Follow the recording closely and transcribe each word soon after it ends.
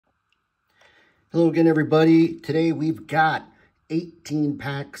Hello again, everybody. Today we've got 18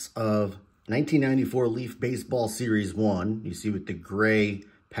 packs of 1994 Leaf Baseball Series 1. You see with the gray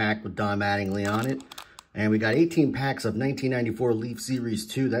pack with Don Mattingly on it. And we got 18 packs of 1994 Leaf Series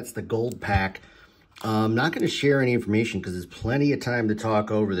 2. That's the gold pack. I'm not going to share any information because there's plenty of time to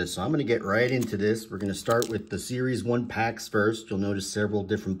talk over this. So I'm going to get right into this. We're going to start with the Series 1 packs first. You'll notice several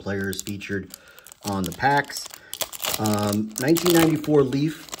different players featured on the packs. 1994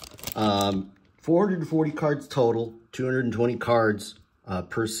 Leaf. 440 cards total, 220 cards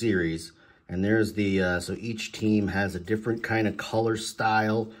per series. And there's the, so each team has a different kind of color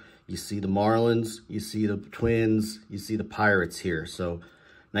style. You see the Marlins, you see the Twins, you see the Pirates here. So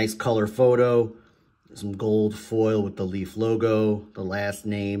nice color photo, some gold foil with the Leaf logo, the last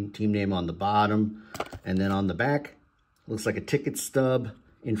name, team name on the bottom. And then on the back, looks like a ticket stub,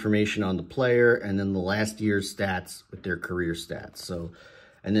 information on the player, and then the last year's stats with their career stats. So,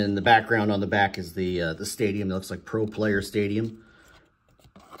 and then the background on the back is the stadium. It looks like Pro Player Stadium,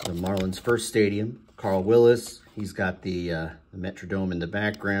 the Marlins' first stadium. Carl Willis, he's got the Metrodome in the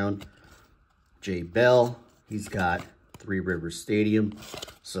background. Jay Bell, he's got Three Rivers Stadium.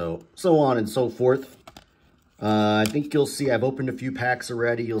 So on and so forth. I think you'll see, I've opened a few packs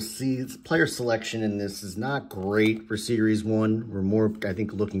already. You'll see player selection in this is not great for Series 1. We're more, I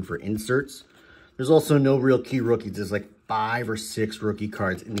think, looking for inserts. There's also no real key rookies. There's like 5 or 6 rookie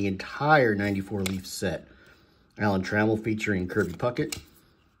cards in the entire 94 Leaf set. Alan Trammell featuring Kirby Puckett,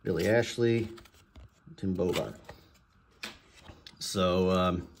 Billy Ashley, Tim Bobart.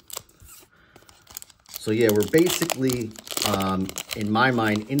 So yeah, we're basically, in my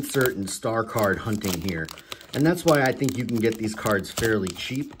mind, insert and star card hunting here. And that's why I think you can get these cards fairly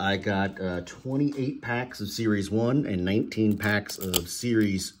cheap. I got 28 packs of Series 1 and 19 packs of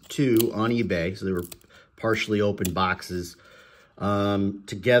Series 2 on eBay. So they were partially open boxes.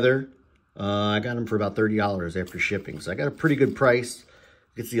 Together, I got them for about $30 after shipping. So I got a pretty good price.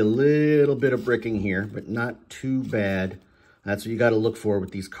 You can see a little bit of bricking here, but not too bad. That's what you got to look for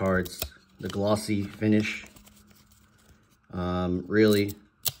with these cards. The glossy finish really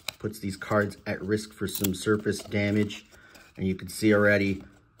puts these cards at risk for some surface damage. And you can see already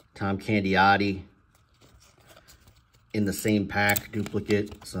Tom Candiotti in the same pack,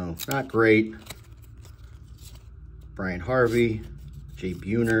 duplicate. So not great. Brian Harvey, Jay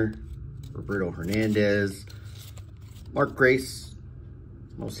Buhner, Roberto Hernandez, Mark Grace,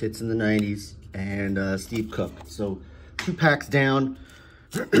 most hits in the 90s, and Steve Cook. So 2 packs down,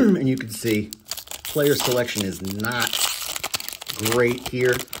 and you can see player selection is not great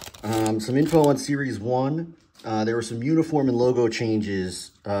here. Some info on Series 1. There were some uniform and logo changes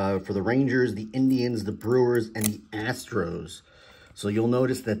for the Rangers, the Indians, the Brewers, and the Astros. So you'll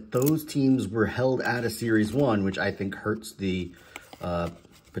notice that those teams were held out of Series 1, which I think hurts the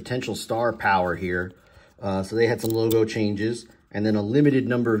potential star power here. So they had some logo changes. And then a limited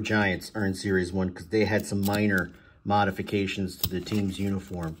number of Giants are in Series 1 because they had some minor modifications to the team's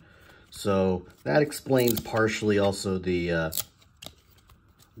uniform. So that explains partially also the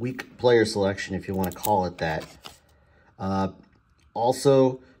weak player selection, if you want to call it that.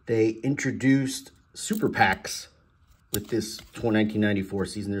 Also, they introduced super packs with this 1994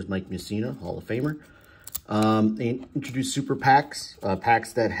 season. There's Mike Mussina, Hall of Famer. They introduced super packs,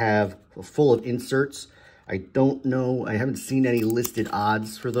 packs that have full of inserts. I don't know, I haven't seen any listed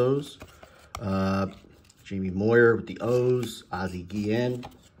odds for those. Jamie Moyer with the O's, Ozzie Guillen.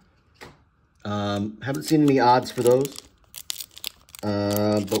 Haven't seen any odds for those.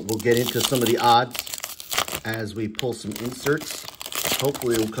 But we'll get into some of the odds as we pull some inserts.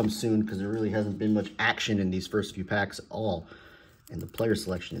 Hopefully it will come soon because there really hasn't been much action in these first few packs at all. And the player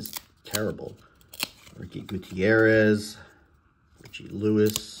selection is terrible. Ricky Gutierrez, Richie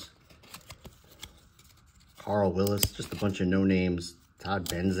Lewis, Carl Willis, just a bunch of no names. Todd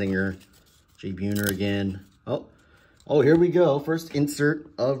Benzinger, Jay Buhner again. Oh, here we go. First insert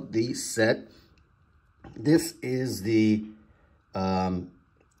of the set. This is the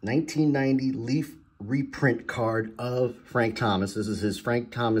 1990 Leaf reprint card of Frank Thomas. This is his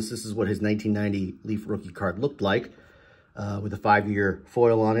Frank Thomas. This is what his 1990 Leaf rookie card looked like with a 5-year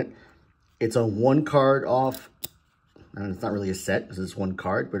foil on it. It's a 1 card off, and it's not really a set. This is 1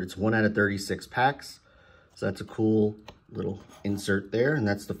 card, but it's 1 out of 36 packs. So that's a cool little insert there, and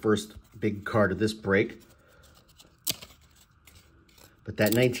that's the first big card of this break. But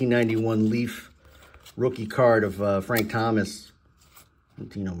that 1991 Leaf rookie card of Frank Thomas,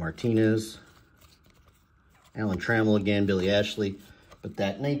 Tino Martinez, Alan Trammell again, Billy Ashley. But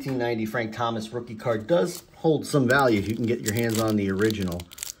that 1990 Frank Thomas rookie card does hold some value if you can get your hands on the original.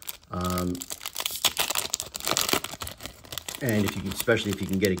 And if you can, especially if you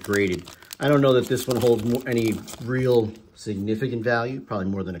can get it graded. I don't know that this one holds any real significant value, probably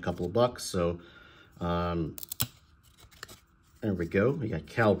more than a couple of bucks. So there we go. We got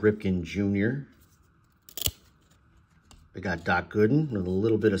Cal Ripken Jr. We got Doc Gooden with a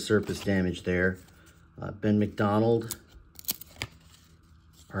little bit of surface damage there. Ben McDonald,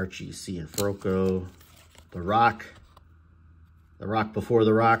 Archie Cianfrocco, The Rock before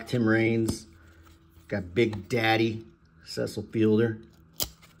The Rock, Tim Raines. Got Big Daddy, Cecil Fielder,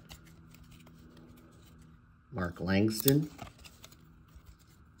 Mark Langston,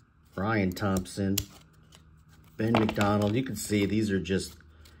 Ryan Thompson, Ben McDonald. You can see these are just,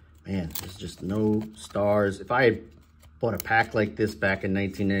 man, there's just no stars. If I had bought a pack like this back in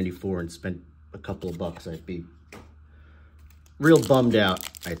 1994 and spent a couple of bucks, I'd be real bummed out,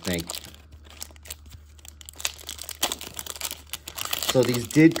 I think. So these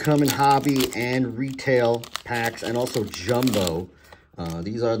did come in hobby and retail packs and also jumbo.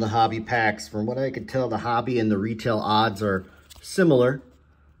 These are the hobby packs. From what I could tell, the hobby and the retail odds are similar.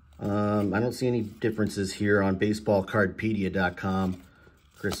 I don't see any differences here on baseballcardpedia.com.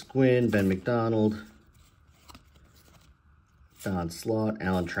 Chris Gwynn, Ben McDonald, Don Slaught,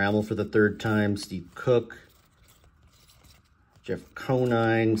 Alan Trammell for the third time, Steve Cook, Jeff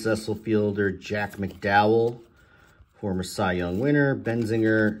Conine, Cecil Fielder, Jack McDowell, former Cy Young winner,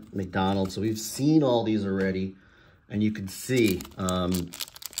 Benzinger, McDonald. So we've seen all these already, and you can see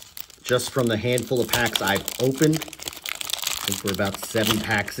just from the handful of packs I've opened, I think we're about 7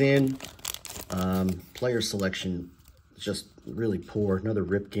 packs in. Player selection is just really poor. Another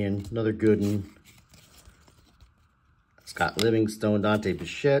Ripken, another Gooden, Scott Livingstone, Dante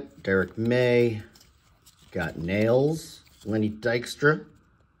Bichette, Derek May, got Nails, Lenny Dykstra,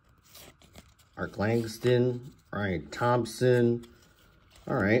 Mark Langston, Ryan Thompson.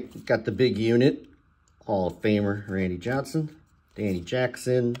 All right, got the big unit, Hall of Famer Randy Johnson, Danny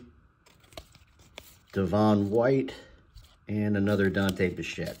Jackson, Devon White, and another Dante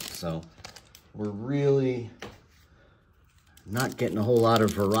Bichette. So we're really not getting a whole lot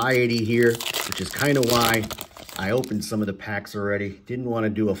of variety here, which is kind of why I opened some of the packs already. Didn't want to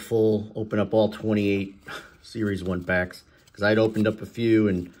do a full open up all 28 Series 1 packs because I'd opened up a few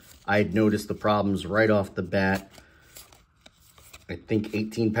and I'd noticed the problems right off the bat. I think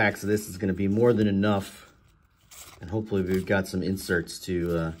 18 packs of this is going to be more than enough. And hopefully we've got some inserts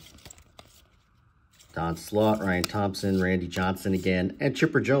to Don Slaught, Ryan Thompson, Randy Johnson again, and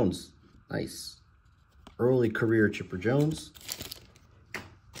Chipper Jones. Nice. Early career Chipper Jones.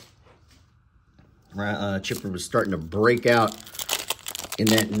 Chipper was starting to break out in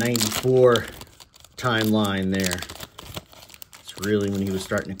that 94 timeline there. It's really when he was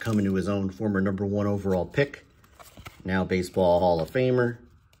starting to come into his own. Former #1 overall pick. Now Baseball Hall of Famer.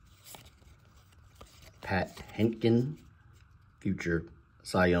 Pat Henkin, future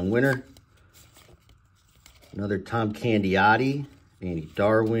Cy Young winner. Another Tom Candiotti, Andy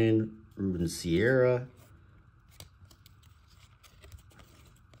Darwin, Ruben Sierra,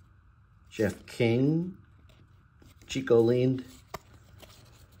 Jeff King, Chico Lind,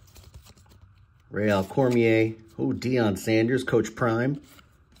 Real Cormier, Deion Sanders, Coach Prime,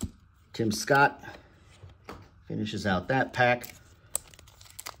 Tim Scott finishes out that pack.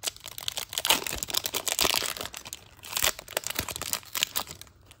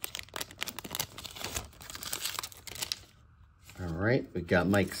 All right, we got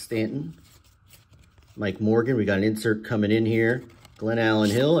Mike Stanton, Mike Morgan. We got an insert coming in here. Glenn Allen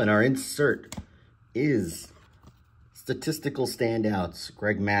Hill, and our insert is statistical standouts.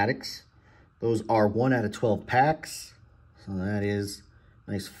 Greg Maddux. Those are 1 out of 12 packs. So that is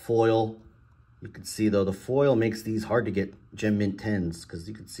nice foil. You can see though, the foil makes these hard to get Gem Mint 10s because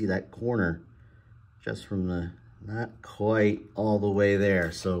you can see that corner just from the, not quite all the way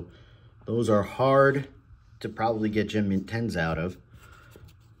there. So those are hard to probably get Gem Mint 10s out of.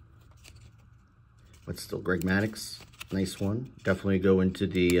 But still, Greg Maddux, nice one. Definitely go into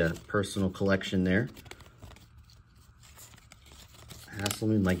the personal collection there.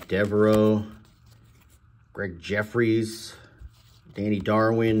 Hasselman, Mike Devereaux, Greg Jeffries, Danny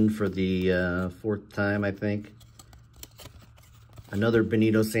Darwin for the 4th time, I think. Another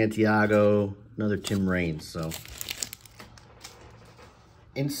Benito Santiago, another Tim Raines. So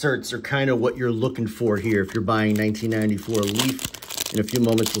inserts are kind of what you're looking for here if you're buying 1994 Leaf. In a few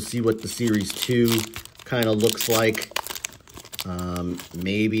moments, we'll see what the Series 2 kind of looks like.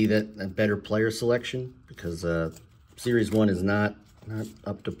 Maybe that a better player selection because Series 1 is not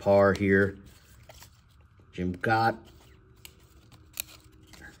up to par here. Jim Gott,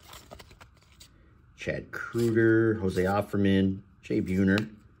 Chad Kruger, Jose Offerman, Jay Buhner,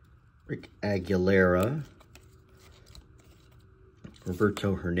 Rick Aguilera,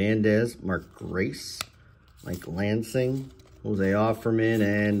 Roberto Hernandez, Mark Grace, Mike Lansing, Jose Offerman,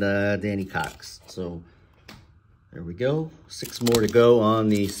 and Danny Cox. So there we go. 6 more to go on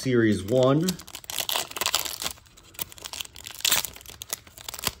the Series 1.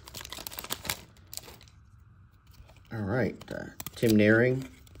 All right, Tim Naring,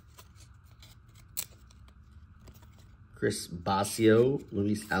 Chris Basio,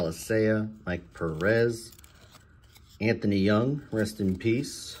 Luis Alicea, Mike Perez, Anthony Young, rest in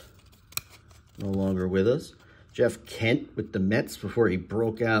peace, no longer with us. Jeff Kent with the Mets before he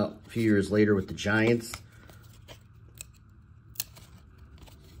broke out a few years later with the Giants.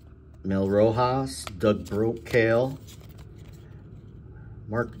 Mel Rojas, Doug Brokale,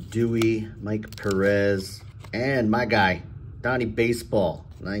 Mark Dewey, Mike Perez, and my guy, Donnie Baseball.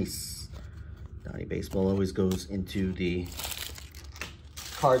 Nice. Donnie Baseball always goes into the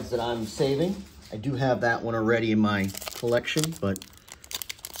cards that I'm saving. I do have that one already in my collection, but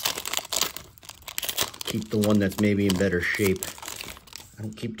keep the one that's maybe in better shape. I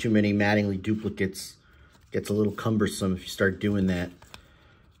don't keep too many Mattingly duplicates. Gets a little cumbersome if you start doing that.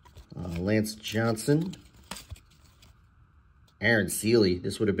 Lance Johnson. Aaron Seeley.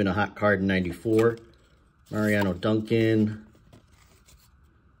 This would have been a hot card in '94. Mariano Duncan.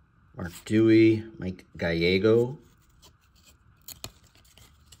 Mark Dewey. Mike Gallego.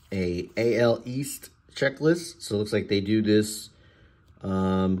 A AL East checklist. So it looks like they do this,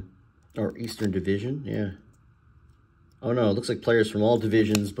 or Eastern Division, yeah. Oh no, it looks like players from all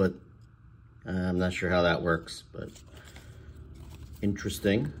divisions, but I'm not sure how that works, but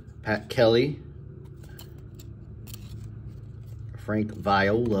interesting. Pat Kelly. Frank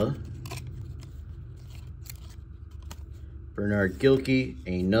Viola. Bernard Gilkey,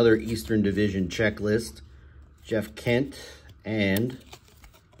 another Eastern Division checklist. Jeff Kent, and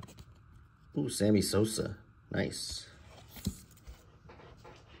ooh, Sammy Sosa. Nice.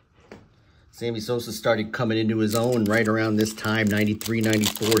 Sammy Sosa started coming into his own right around this time, 93,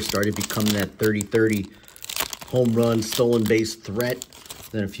 94, started becoming that 30-30 home run, stolen base threat.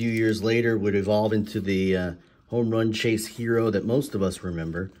 Then a few years later would evolve into the home run chase hero that most of us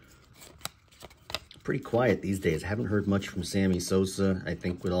remember. Pretty quiet these days. I haven't heard much from Sammy Sosa. I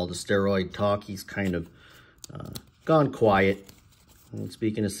think with all the steroid talk, he's kind of gone quiet. And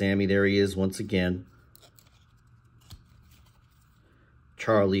speaking of Sammy, there he is once again.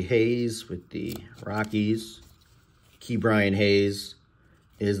 Charlie Hayes with the Rockies. Key Brian Hayes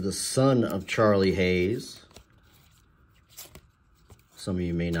is the son of Charlie Hayes. Some of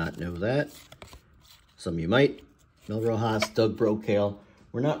you may not know that. Some of you might. Mel Rojas, Doug Brokale.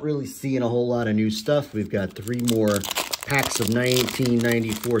 We're not really seeing a whole lot of new stuff. We've got 3 more packs of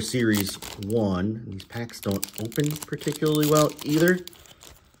 1994 Series 1. These packs don't open particularly well either.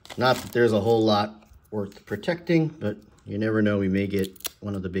 Not that there's a whole lot worth protecting, but you never know. We may get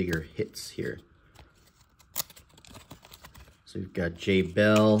one of the bigger hits here. So we've got Jay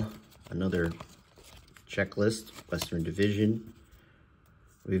Bell, another checklist, Western Division.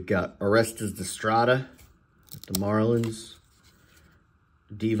 We've got Orestes Destrada with the Marlins.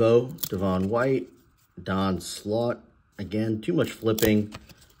 Devo, Devon White, Don Slaught. Again, too much flipping.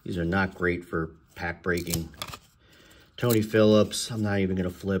 These are not great for pack breaking. Tony Phillips, I'm not even going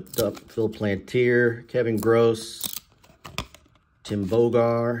to flip. Phil Plantier, Kevin Gross, Tim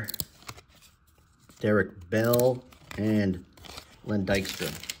Bogar, Derek Bell, and Len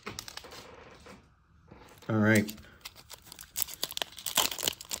Dykstra. All right.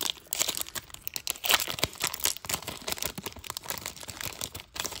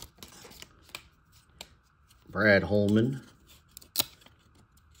 Brad Holman.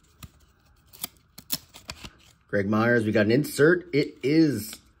 Greg Myers, we got an insert. It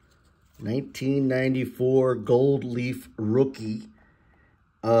is 1994 Gold Leaf rookie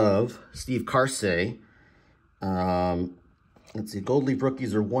of Steve Carsey. Let's see, Gold Leaf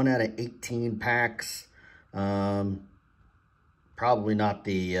rookies are 1 out of 18 packs. Probably not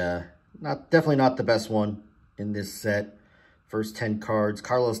the, definitely not the best one in this set. First 10 cards,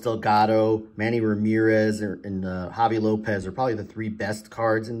 Carlos Delgado, Manny Ramirez, and Javi Lopez are probably the 3 best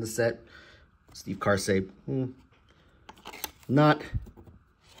cards in the set. Steve Carsey, not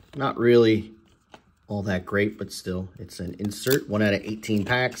really all that great, but still, it's an insert. 1 out of 18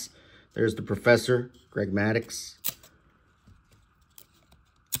 packs. There's the Professor, Greg Maddux,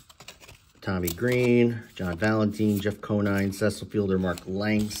 Tommy Green, John Valentine, Jeff Conine, Cecil Fielder, Mark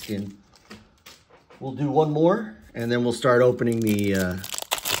Langston. We'll do one more, and then we'll start opening the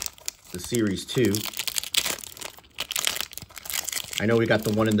Series 2. I know we got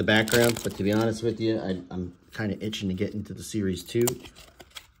the one in the background, but to be honest with you, I'm kind of itching to get into the Series 2.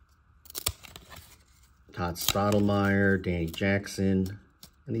 Todd Stottlemyre, Danny Jackson.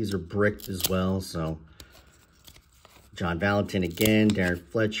 And these are bricked as well, so. John Valentin again, Darren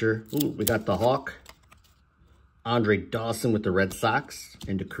Fletcher. Ooh, we got the Hawk. Andre Dawson with the Red Sox,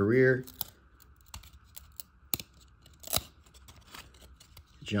 end of career.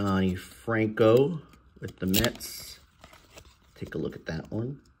 Johnny Franco with the Mets. Take a look at that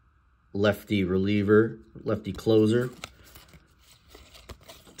one. Lefty reliever, lefty closer.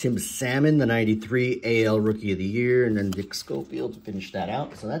 Tim Salmon, the 93 AL Rookie of the Year, and then Dick Schofield to finish that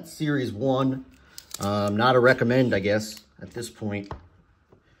out. So that's Series 1. Not a recommend, I guess, at this point.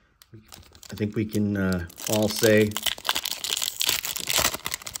 I think we can all say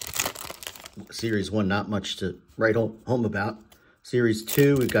Series 1, not much to write home about. Series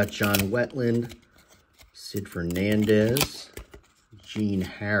 2, we've got John Wetland, Sid Fernandez, Gene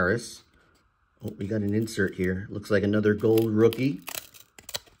Harris. Oh, we got an insert here. Looks like another gold rookie.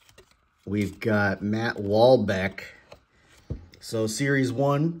 We've got Matt Wahlbeck. So Series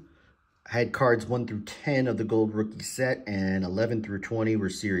 1 had cards 1 through 10 of the gold rookie set, and 11 through 20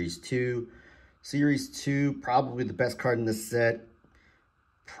 were Series 2. Series 2, probably the best card in the set,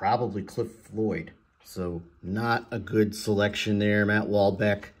 probably Cliff Floyd. So not a good selection there, Matt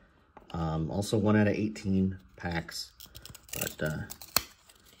Wahlbeck. Also 1 out of 18 packs. But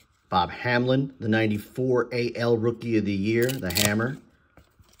Bob Hamlin, the 94 AL Rookie of the Year, the Hammer.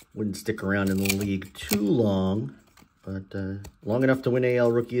 Wouldn't stick around in the league too long, but long enough to win AL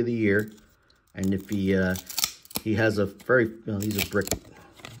Rookie of the Year. And if he has a very, well, these are brick.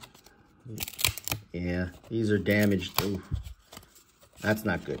 Yeah, these are damaged. Ooh, that's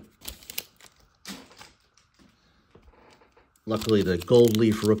not good. Luckily, the gold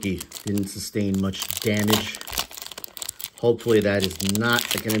leaf rookie didn't sustain much damage. Hopefully, that is not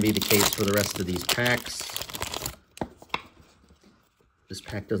going to be the case for the rest of these packs. This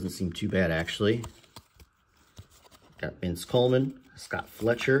pack doesn't seem too bad, actually. Got Vince Coleman, Scott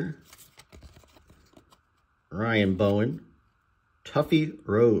Fletcher, Ryan Bowen, Tuffy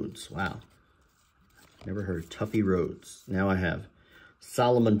Rhodes. Wow. Never heard of Tuffy Rhodes. Now I have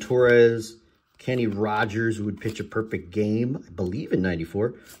Solomon Torres, Kenny Rogers, who would pitch a perfect game, I believe in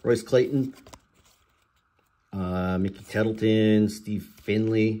 94. Royce Clayton, Mickey Tettleton, Steve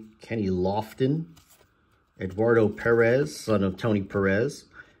Finley, Kenny Lofton, Eduardo Perez, son of Tony Perez,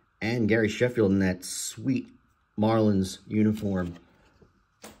 and Gary Sheffield in that sweet Marlins uniform.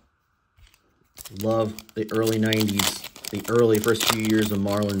 Love the early 90s, the early first few years of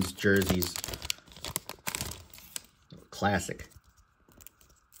Marlins jerseys. Classic.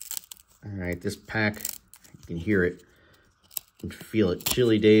 All right, this pack, you can hear it and feel it.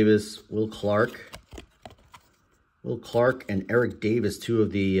 Chili Davis, Will Clark. Will Clark and Eric Davis, two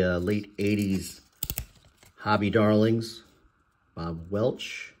of the late 80s hobby darlings. Bob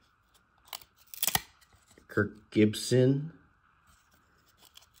Welch. Kirk Gibson.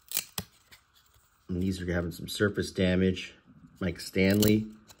 And these are having some surface damage. Mike Stanley.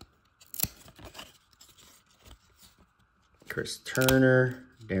 Chris Turner.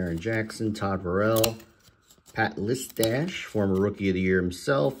 Darren Jackson. Todd Burrell. Pat Listash, former Rookie of the Year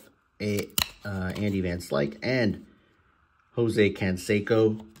himself. Andy Van Slyke. And Jose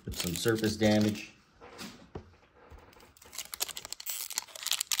Canseco with some surface damage.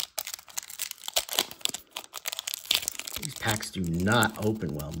 These packs do not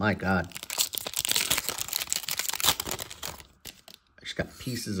open well. My God. I just got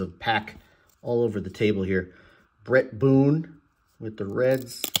pieces of pack all over the table here. Brett Boone with the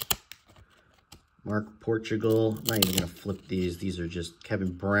Reds. Mark Portugal. I'm not even going to flip these. These are just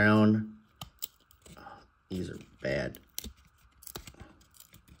Kevin Brown. Oh, these are bad.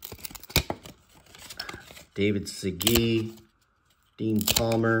 David Segui. Dean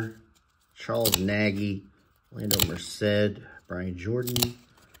Palmer. Charles Nagy. Lando Merced. Brian Jordan.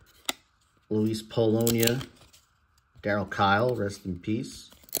 Luis Polonia. Darryl Kyle, rest in peace.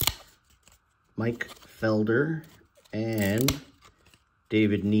 Mike Felder. And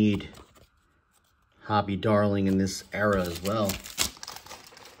David Need. Hobby darling in this era as well.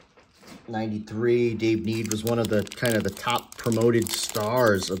 93, Dave Need was one of the kind of the top promoted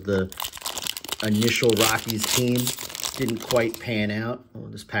stars of the initial Rockies team. Didn't quite pan out. Oh,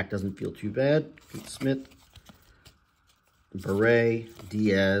 this pack doesn't feel too bad. Pete Smith. Beret,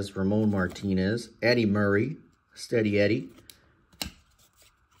 Diaz, Ramon Martinez, Eddie Murray, Steady Eddie.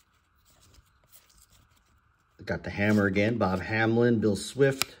 Got the Hammer again. Bob Hamlin, Bill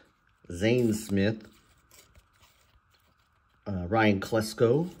Swift, Zane Smith, Ryan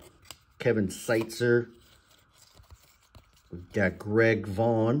Klesko, Kevin Seitzer. We've got Greg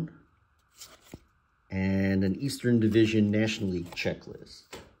Vaughn, and an Eastern Division National League checklist.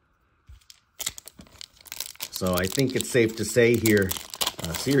 So I think it's safe to say here,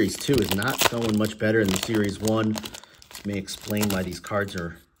 Series 2 is not going much better than Series 1. This may explain why these cards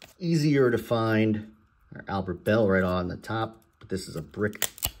are easier to find. Albert Bell right on the top, but this is a brick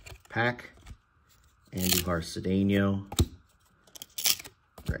pack. Andujar Cedeno,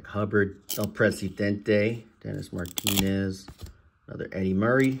 Greg Hubbard, El Presidente, Dennis Martinez, another Eddie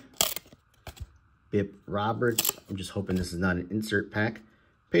Murray, Bip Roberts. I'm just hoping this is not an insert pack.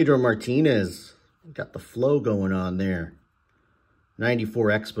 Pedro Martinez, got the flow going on there. 94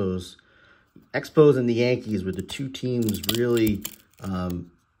 Expos. Expos and the Yankees were the two teams really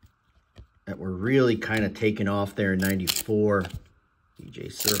that were really kind of taking off there in 94. DJ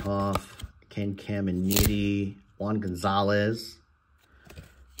Surhoff, Ken Caminiti, Juan Gonzalez.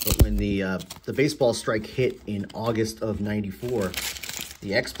 But when the baseball strike hit in August of 94,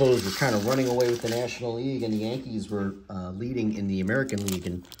 the Expos were kind of running away with the National League, and the Yankees were leading in the American League.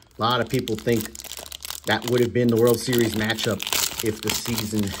 And a lot of people think that would have been the World Series matchup if the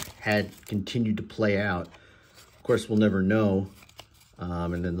season had continued to play out. Of course, we'll never know.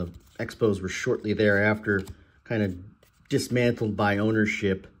 And then the Expos were shortly thereafter kind of dismantled by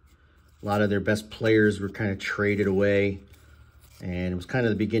ownership. A lot of their best players were kind of traded away. And it was kind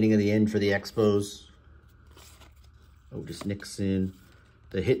of the beginning of the end for the Expos. Otis Nixon,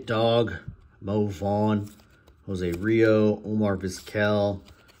 the Hit Dog, Mo Vaughn, Jose Rio, Omar Vizquel,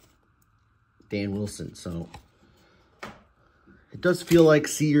 Dan Wilson. So it does feel like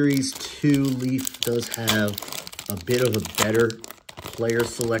Series 2 Leaf does have a bit of a better player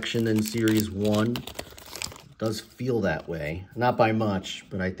selection than Series 1. It does feel that way. Not by much,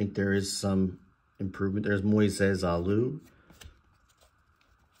 but I think there is some improvement. There's Moises Alou,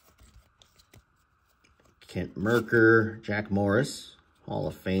 Kent Merker, Jack Morris, Hall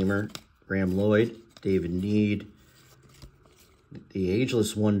of Famer, Graham Lloyd, David Need, the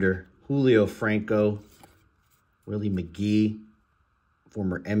ageless wonder, Julio Franco, Willie McGee,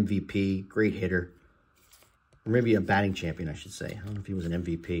 former MVP, great hitter. Or maybe a batting champion, I should say. I don't know if he was an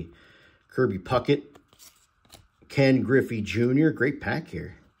MVP. Kirby Puckett, Ken Griffey Jr., great pack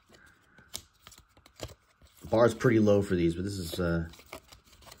here. The bar's pretty low for these, but this is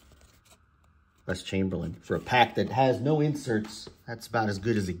Wes Chamberlain. For a pack that has no inserts, that's about as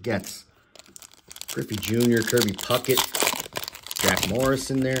good as it gets. Griffey Jr., Kirby Puckett, Jack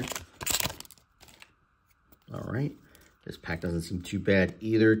Morris in there. All right. This pack doesn't seem too bad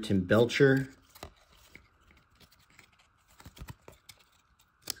either. Tim Belcher.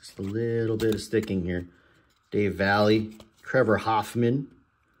 Just a little bit of sticking here. Dave Valley, Trevor Hoffman.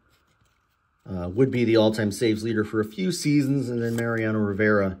 Would be the all-time saves leader for a few seasons, and then Mariano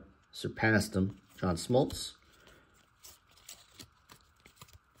Rivera surpassed him. John Smoltz.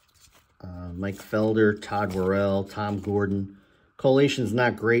 Mike Felder, Todd Worrell, Tom Gordon. Collation's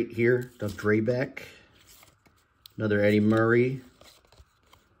not great here. Doug Drabek. Another Eddie Murray.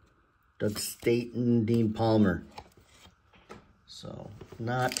 Doug Staten, Dean Palmer. So,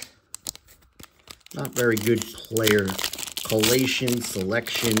 not very good player collation,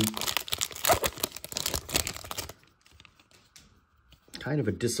 selection. Kind of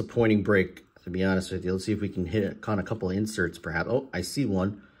a disappointing break, to be honest with you. Let's see if we can hit it on a couple of inserts, perhaps. Oh, I see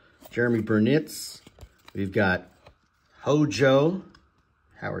one. Jeremy Burnitz. We've got Hojo,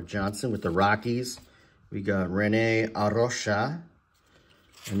 Howard Johnson with the Rockies. We got Rene Arocha.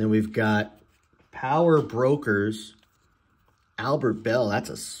 And then we've got Power Brokers, Albert Bell. That's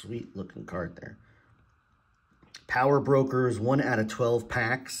a sweet looking card there. Power Brokers, 1 out of 12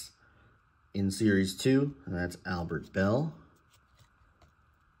 packs in Series 2. And that's Albert Bell.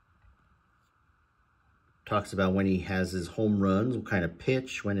 Talks about when he has his home runs, what kind of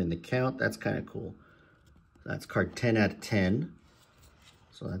pitch, when in the count. That's kind of cool. That's card 10 out of 10.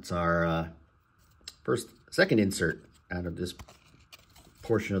 So that's our second insert out of this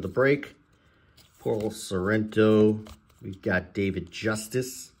portion of the break. Paul Sorrento. We've got David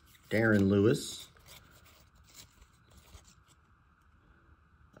Justice, Darren Lewis,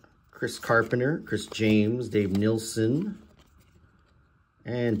 Chris Carpenter, Chris James, Dave Nilsson,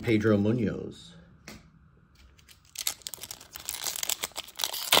 and Pedro Munoz.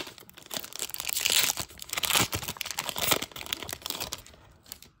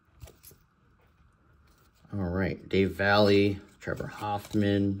 All right, Dave Valley, Trevor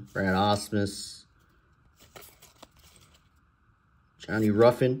Hoffman, Brad Osmus, Johnny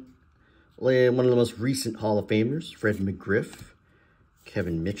Ruffin, one of the most recent Hall of Famers, Fred McGriff,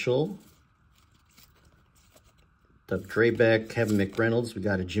 Kevin Mitchell, Doug Drabek, Kevin McReynolds. We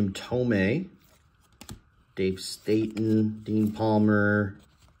got a Jim Tomei, Dave Staten, Dean Palmer,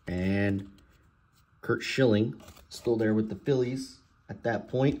 and Kurt Schilling, still there with the Phillies at that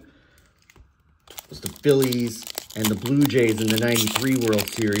point. was the Phillies and the Blue Jays in the 93 World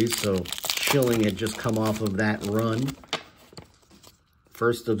Series. So Schilling had just come off of that run.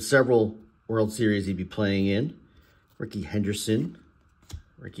 First of several World Series he'd be playing in. Ricky Henderson.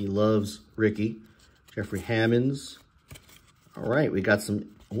 Ricky loves Ricky. Jeffrey Hammonds. All right, we got some,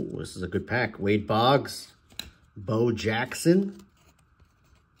 oh, this is a good pack. Wade Boggs. Bo Jackson.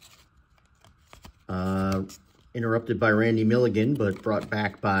 Interrupted by Randy Milligan, but brought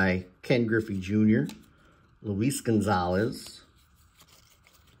back by Ken Griffey Jr. Luis Gonzalez.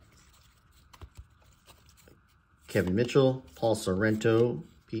 Kevin Mitchell. Paul Sorrento.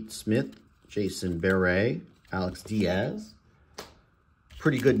 Pete Smith. Jason Beret. Alex Diaz.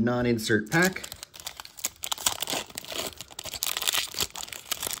 Pretty good non-insert pack.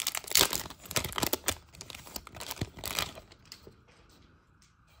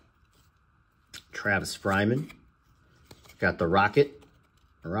 Travis Fryman. Got the Rocket.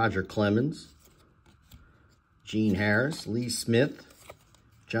 Roger Clemens. Gene Harris. Lee Smith.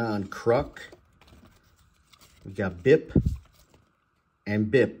 John Kruk. We got Bip and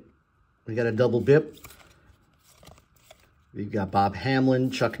Bip. We got a double Bip. We've got Bob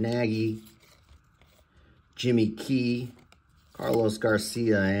Hamlin, Chuck Nagy, Jimmy Key, Carlos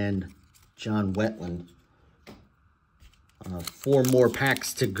Garcia, and John Wetland. 4 more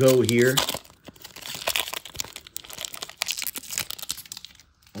packs to go here.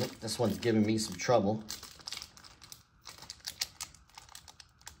 Oh, this one's giving me some trouble.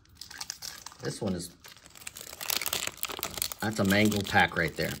 This one is, that's a mangled pack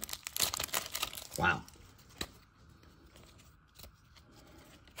right there. Wow.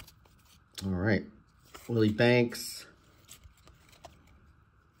 All right. Willie Banks,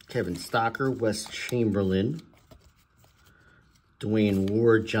 Kevin Stocker, Wes Chamberlain, Dwayne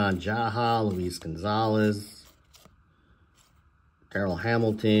Ward, John Jaha, Luis Gonzalez, Darrell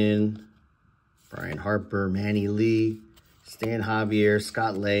Hamilton, Brian Harper, Manny Lee, Stan Javier,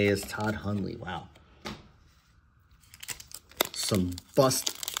 Scott Layes, Todd Hundley. Wow. Some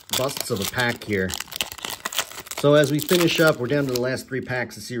busts of a pack here. So as we finish up, we're down to the last 3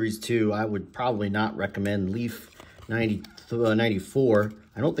 packs of Series 2. I would probably not recommend Leaf 94.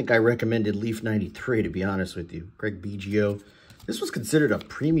 I don't think I recommended Leaf 93, to be honest with you. Greg Biggio. This was considered a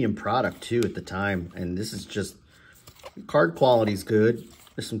premium product, too, at the time. And this is just, card quality's good.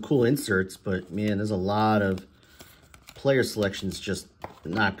 There's some cool inserts, but, man, there's a lot of player selections just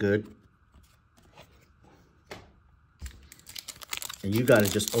not good. And you got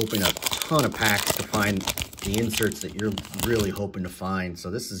to just open a ton of packs to find the inserts that you're really hoping to find. So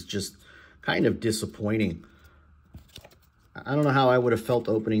this is just kind of disappointing. I don't know how I would have felt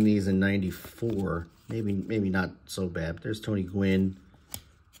opening these in 94. Maybe not so bad. There's Tony Gwynn,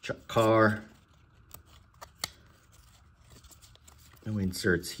 Chuck Carr. No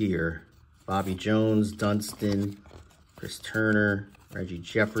inserts here. Bobby Jones, Dunston, Chris Turner, Reggie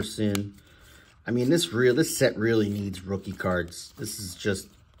Jefferson. I mean, this set really needs rookie cards. This is just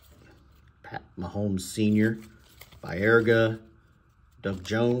Pat Mahomes Sr., Baerga, Doug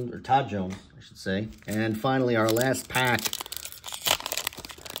Jones, or Todd Jones, I should say. And finally, our last pack.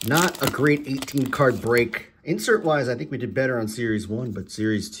 Not a great 18-card break. Insert-wise, I think we did better on Series 1, but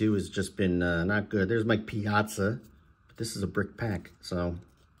Series 2 has just been not good. There's Mike Piazza, but this is a brick pack, so.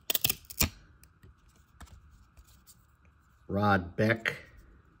 Rod Beck.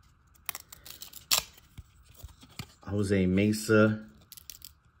 Jose Mesa.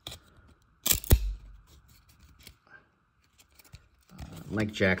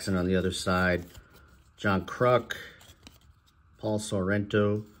 Mike Jackson on the other side. John Kruk. Paul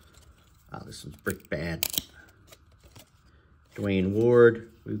Sorrento. Wow, this is brick bad. Dwayne Ward.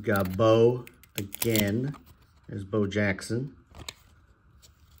 We've got Bo again. There's Bo Jackson.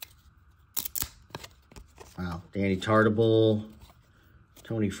 Wow. Danny Tartabull.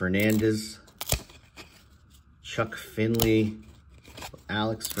 Tony Fernandez. Chuck Finley.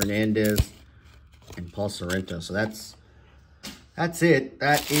 Alex Fernandez. And Paul Sorrento. So that's it.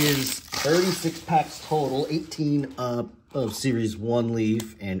 That is 36 packs total. 18 of Series 1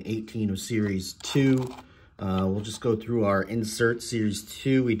 Leaf and 18 of Series 2. We'll just go through our insert. Series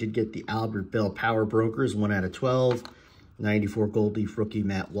 2, we did get the Albert Bell Power Brokers, 1 out of 12. 94 Gold Leaf rookie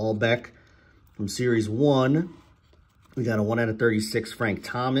Matt Walbeck. From Series 1, we got a 1 out of 36 Frank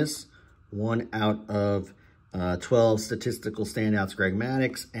Thomas. 1 out of 12 statistical standouts Greg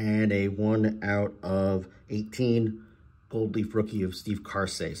Maddux. And a 1 out of 18 Gold Leaf rookie of Steve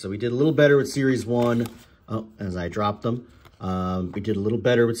Karsay. So we did a little better with Series 1. Oh, as I dropped them. We did a little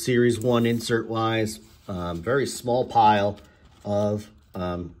better with Series 1 insert-wise. Very small pile of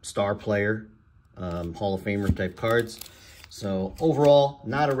star player, Hall of Famer type cards. So overall,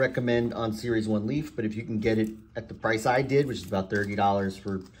 not a recommend on Series 1 Leaf, but if you can get it at the price I did, which is about $30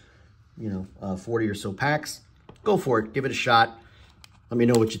 for, 40 or so packs, go for it. Give it a shot. Let me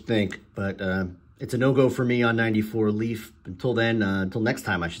know what you think. But it's a no-go for me on 94 Leaf. Until then, until next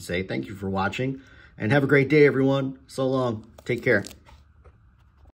time, I should say. Thank you for watching. And have a great day, everyone. So long. Take care.